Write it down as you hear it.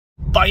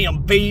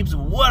Bam, babes.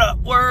 What up,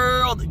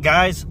 world?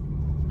 Guys,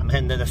 I'm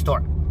heading to the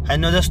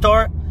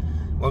store.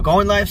 We're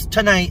going live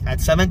tonight at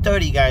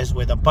 7:30, guys,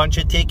 with a bunch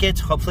of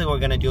tickets. Hopefully, we're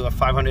going to do a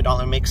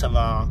 $500 mix of,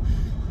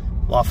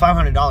 well,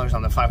 $500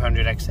 on the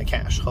 500X of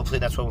cash. Hopefully,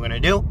 that's what we're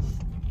going to do.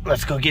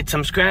 Let's go get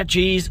some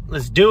scratchies.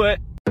 Let's do it.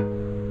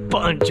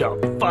 Bunch of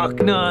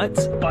fuck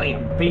nuts.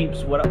 Bam,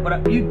 babes. What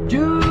up,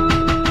 YouTube?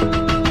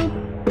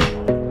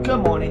 Good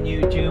morning,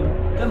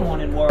 YouTube. Good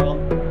morning, world.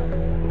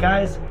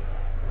 Guys,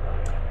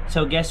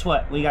 so guess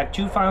what? We got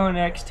two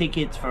 500X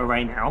tickets for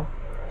right now.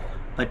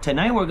 But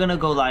tonight we're going to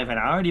go live, and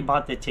I already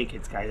bought the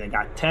tickets, guys. I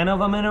got 10 of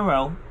them in a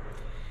row.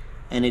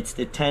 And it's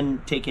the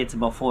 10 tickets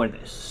before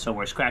this. So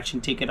we're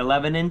scratching ticket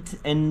 11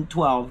 and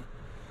 12.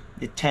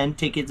 The 10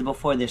 tickets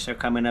before this are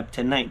coming up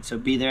tonight. So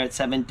be there at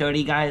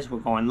 7:30, guys. We're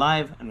going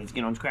live, and let's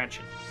get on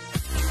scratching.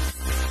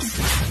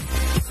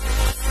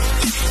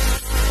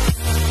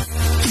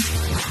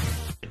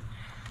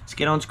 Let's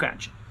get on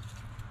scratching.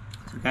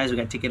 So guys, we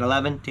got ticket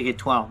 11, ticket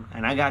 12.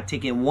 And I got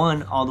ticket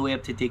 1 all the way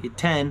up to ticket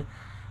 10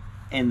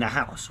 in the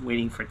house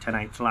waiting for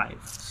tonight's live.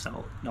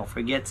 So don't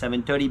forget,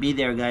 7:30, be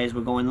there, guys.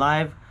 We're going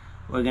live.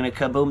 We're going to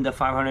kaboom the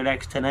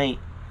 500X tonight.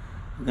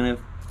 We're going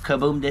to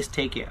kaboom this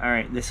ticket. All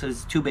right, this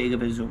is too big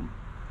of a zoom.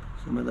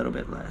 Zoom a little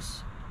bit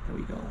less. There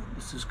we go.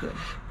 This is good.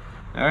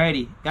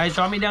 Alrighty, guys,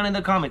 drop me down in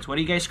the comments. What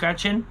are you guys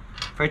scratching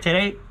for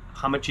today?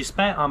 How much you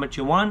spent? How much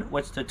you won?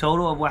 What's the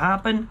total of what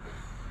happened?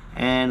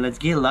 And let's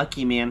get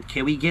lucky, man.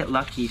 Can we get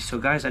lucky? So,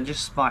 guys, I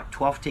just bought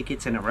 12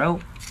 tickets in a row.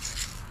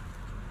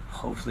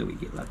 Hopefully we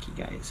get lucky,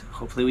 guys.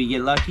 Hopefully we get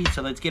lucky.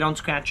 So let's get on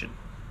scratching.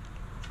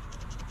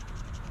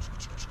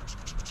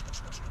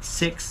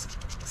 6,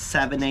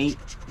 7, 8.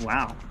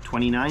 Wow.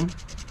 29.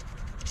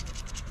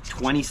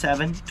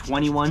 27.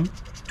 21.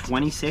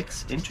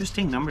 26.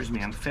 Interesting numbers,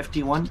 man.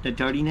 51. The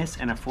dirtiness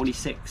and a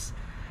 46.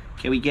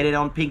 Can we get it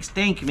on Pink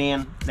Stink,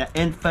 man? The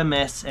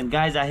infamous. And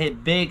guys, I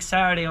hit big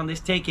Saturday on this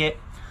ticket.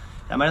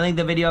 I'm gonna link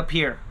the video up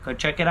here. Go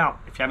check it out.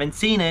 If you haven't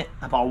seen it,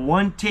 I bought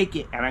one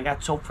ticket and I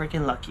got so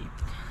freaking lucky.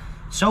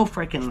 So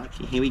freaking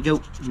lucky. Here we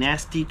go.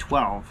 Nasty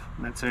 12.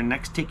 That's our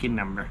next ticket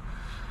number.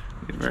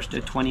 Reversed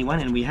to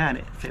 21 and we had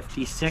it.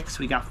 56.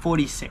 We got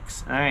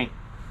 46. Alright.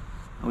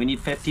 We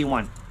need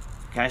 51.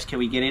 Guys, can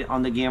we get it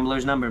on the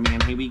gambler's number, man?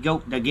 Here we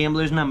go. The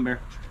gambler's number.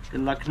 Good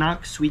luck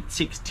knock. Sweet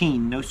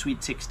 16. No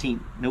sweet 16.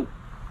 Nope.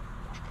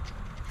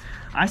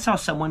 I saw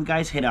someone,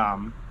 guys, hit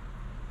no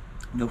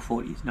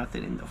 40s.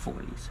 Nothing in the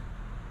 40s.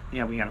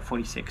 Yeah, we got a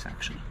 46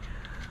 actually.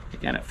 We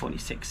got a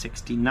 46.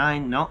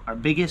 69. No, our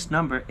biggest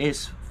number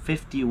is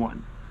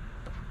 51,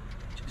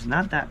 which is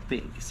not that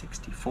big.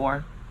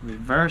 64.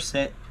 Reverse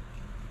it.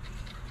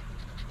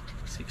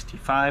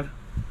 65.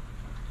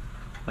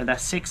 But that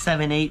 6,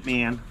 7, 8,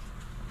 man.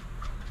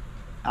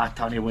 I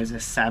thought it was a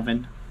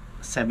 7.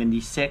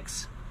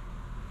 76.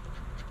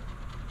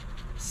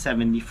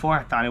 74.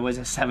 I thought it was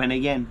a 7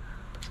 again.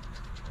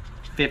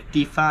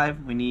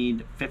 55. We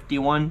need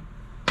 51.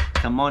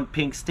 Come on,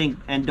 Pink Stink.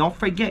 And don't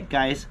forget,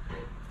 guys,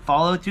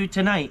 follow through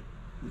tonight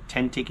with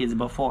 10 tickets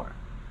before.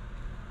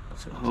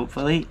 So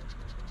hopefully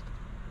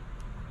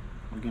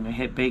we're gonna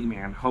hit big,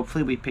 man.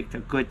 Hopefully we picked a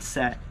good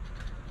set.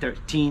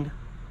 13.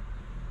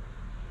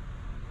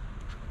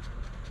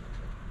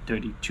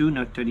 32.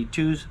 No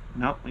 32s.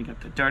 No, we got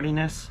the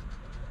dirtiness.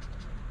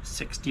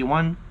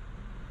 61.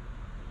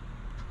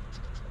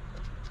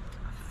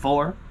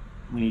 4.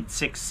 We need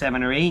 6,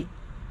 7, or 8.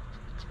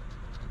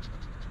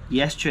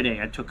 Yesterday,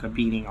 I took a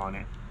beating on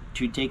it.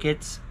 2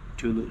 tickets,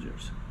 2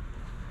 losers.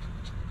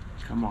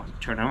 Come on,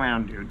 turn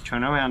around, dude.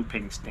 Turn around,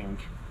 Pink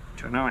Stink.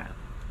 Turn around.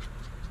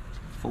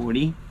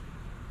 40.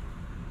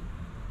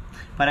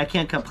 But I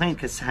can't complain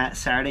because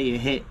Saturday it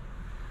hit.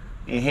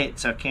 It hit,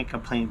 so I can't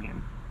complain,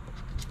 man.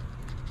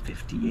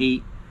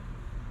 58.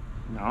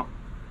 No.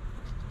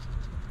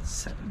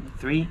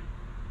 73.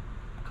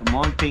 Come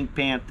on, Pink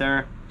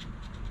Panther.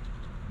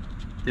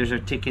 There's our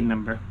ticket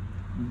number.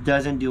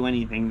 Doesn't do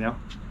anything, though.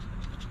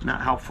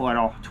 Not helpful at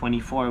all.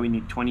 24. We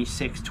need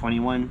 26,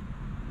 21,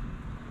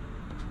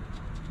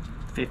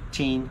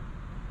 15.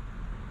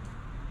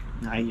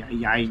 Ay,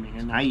 ay, ay,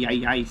 man. Ay,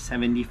 ay, ay.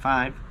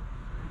 75.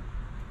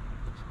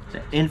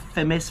 The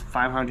infamous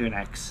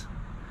 500X.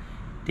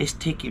 This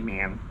ticket,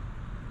 man.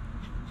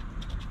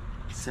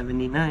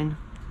 79.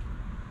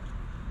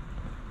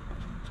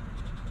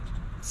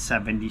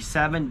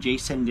 77.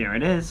 Jason, there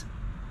it is.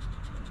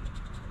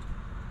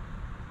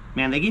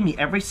 Man, they gave me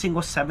every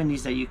single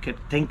 70s that you could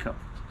think of.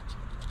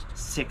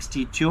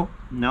 62.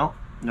 No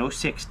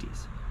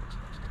 60s.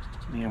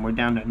 Man, we're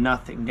down to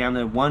nothing. Down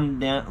to one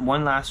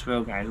last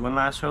row, guys. One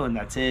last row, and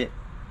that's it.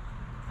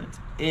 That's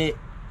it.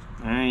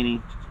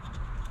 Alrighty.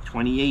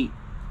 28.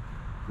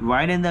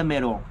 Right in the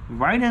middle.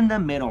 Right in the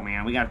middle,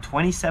 man. We got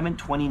 27,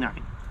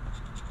 29.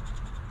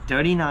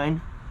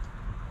 39.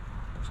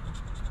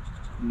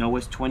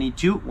 Noah's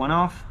 22. One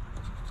off.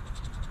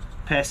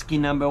 Pesky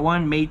number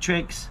 1.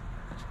 Matrix.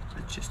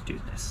 Let's just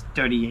do this.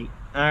 38.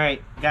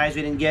 Alright, guys,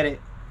 we didn't get it.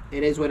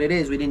 It is what it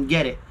is. We didn't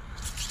get it.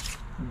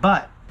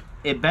 But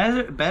it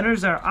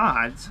betters our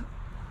odds,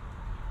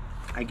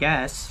 I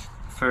guess,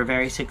 for a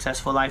very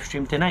successful live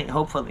stream tonight,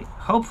 hopefully.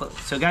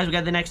 So guys, we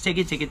got the next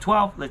ticket, ticket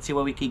 12. Let's see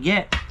what we can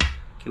get.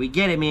 Can we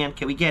get it, man?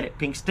 Can we get it?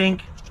 Pink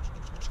stink.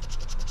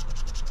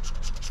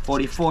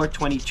 44,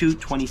 22,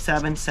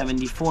 27,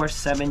 74,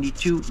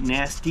 72,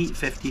 nasty,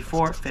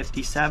 54,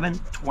 57,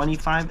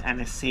 25,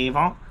 and a save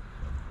all.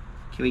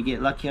 Can we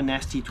get lucky on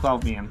nasty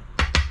 12, man?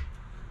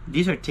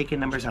 These are ticket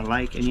numbers I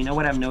like, and you know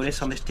what I've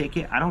noticed on this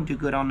ticket? I don't do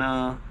good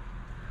on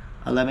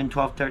 11,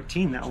 12,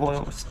 13, that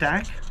whole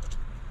stack.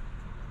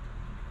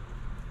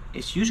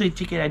 It's usually a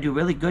ticket I do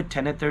really good,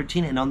 10 and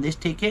 13, and on this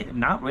ticket,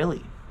 not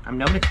really. I've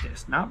noticed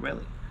this, not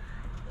really.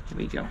 Here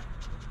we go.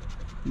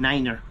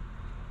 Niner.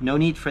 No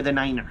need for the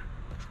niner.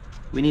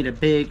 We need a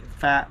big,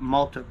 fat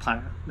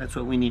multiplier. That's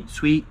what we need.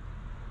 Sweet,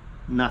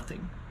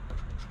 nothing.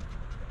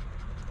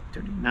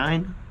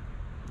 39,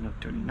 no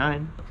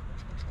 39.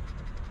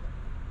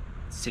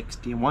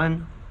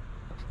 61.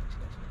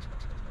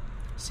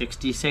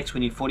 66,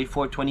 we need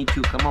 44,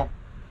 22, come on.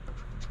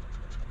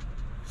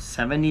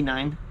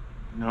 79,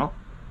 no.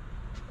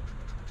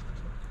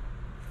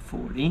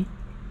 40.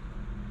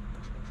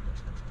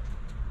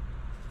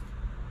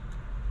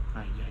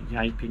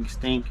 Ay, pink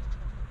stink.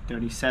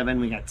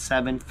 37, we got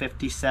 7,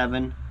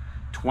 57,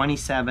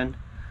 27,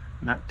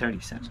 not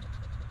 37.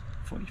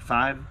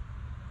 45.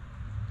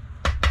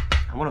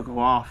 I want to go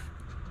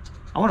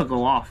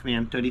off.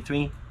 Man.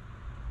 33.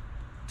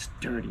 It's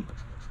dirty.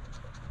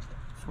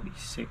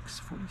 46,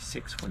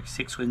 46,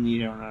 46 was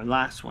needed on our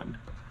last one.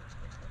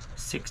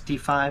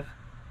 65.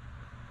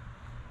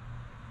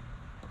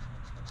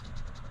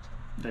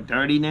 The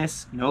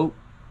dirtiness, nope.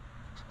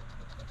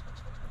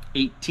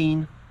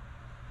 18.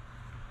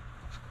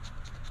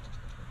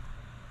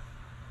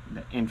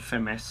 The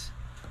infamous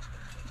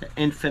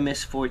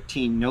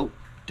 14, nope.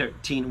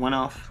 13, one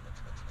off.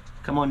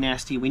 Come on,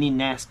 nasty, we need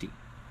nasty.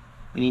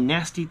 We need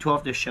nasty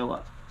 12 to show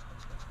up.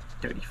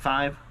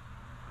 35,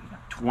 we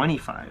got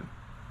 25.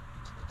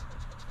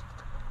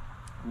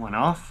 One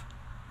off.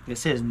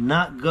 This is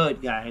not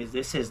good, guys.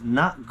 This is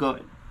not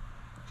good.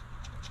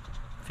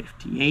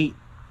 58.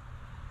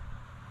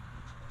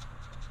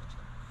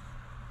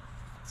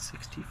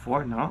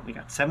 64, no, we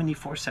got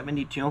 74,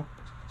 72.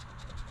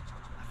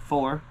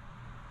 4.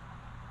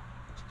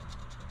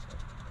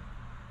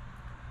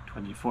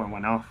 24,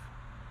 one off.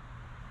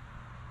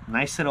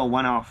 Nice little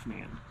one off,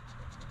 man.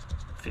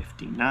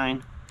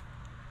 59.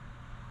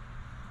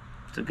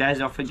 So guys,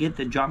 don't forget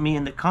to drop me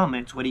in the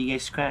comments, what are you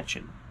guys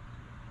scratching?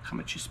 How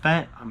much you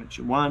spent, how much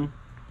you won.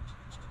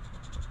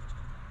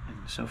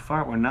 And so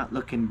far, we're not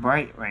looking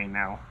bright right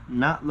now.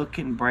 Not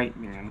looking bright,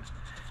 man.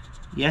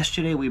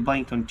 Yesterday, we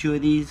blanked on 2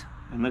 of these.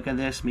 And look at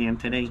this, man,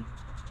 today.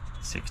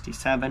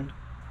 67.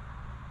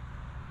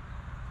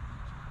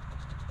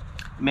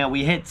 Man,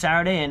 we hit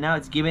Saturday, and now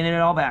it's giving it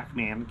all back,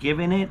 man.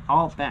 Giving it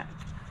all back.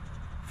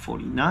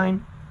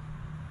 49.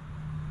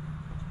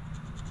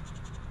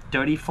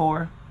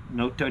 34.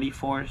 No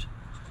 34s.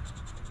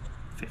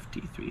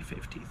 53,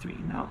 53.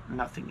 No,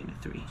 nothing in a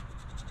 3.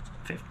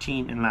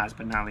 15, and last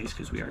but not least,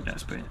 because we are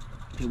desperate.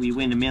 Did we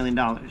win $1 million?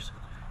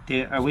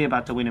 Are we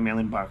about to win $1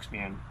 million bucks,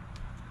 man?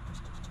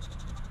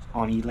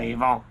 On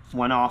Level.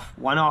 One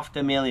off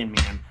the million,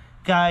 man.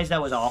 Guys,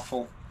 that was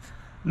awful.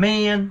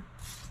 Man,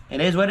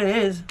 it is what it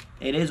is.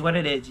 It is what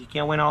it is. You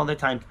can't win all the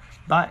time.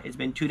 But it's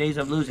been 2 days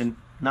of losing.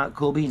 Not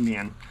cool being,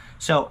 man.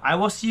 So I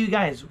will see you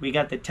guys. We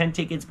got the 10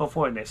 tickets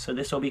before this, so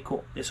this will be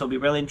cool. This will be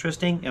really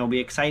interesting. It will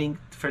be exciting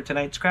for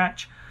tonight's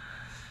scratch.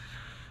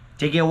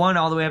 Ticket 1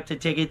 all the way up to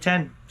ticket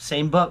 10.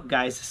 Same book,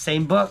 guys.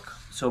 Same book.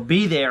 So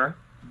be there.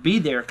 Be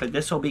there, because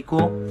this will be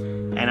cool.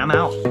 And I'm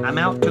out. I'm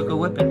out. Took a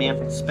whipping,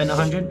 man. Spent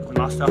 100. We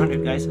lost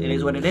 100, guys. It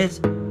is what it is.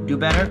 Do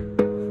better.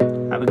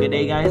 Have a good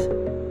day, guys.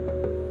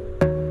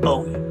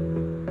 Oh.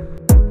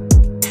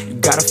 You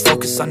gotta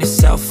focus on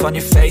yourself, on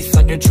your faith,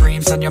 on your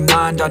dreams, on your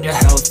mind, on your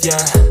health, yeah.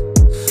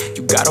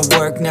 You gotta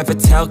work, never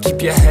tell.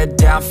 Keep your head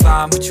down,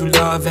 find what you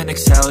love and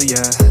excel,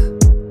 yeah.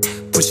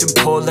 Push and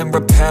pull and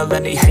repel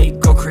any hate.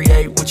 Go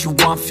create what you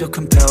want, feel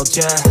compelled,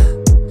 yeah.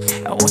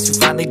 And once you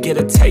finally get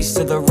a taste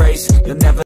of the race, you'll never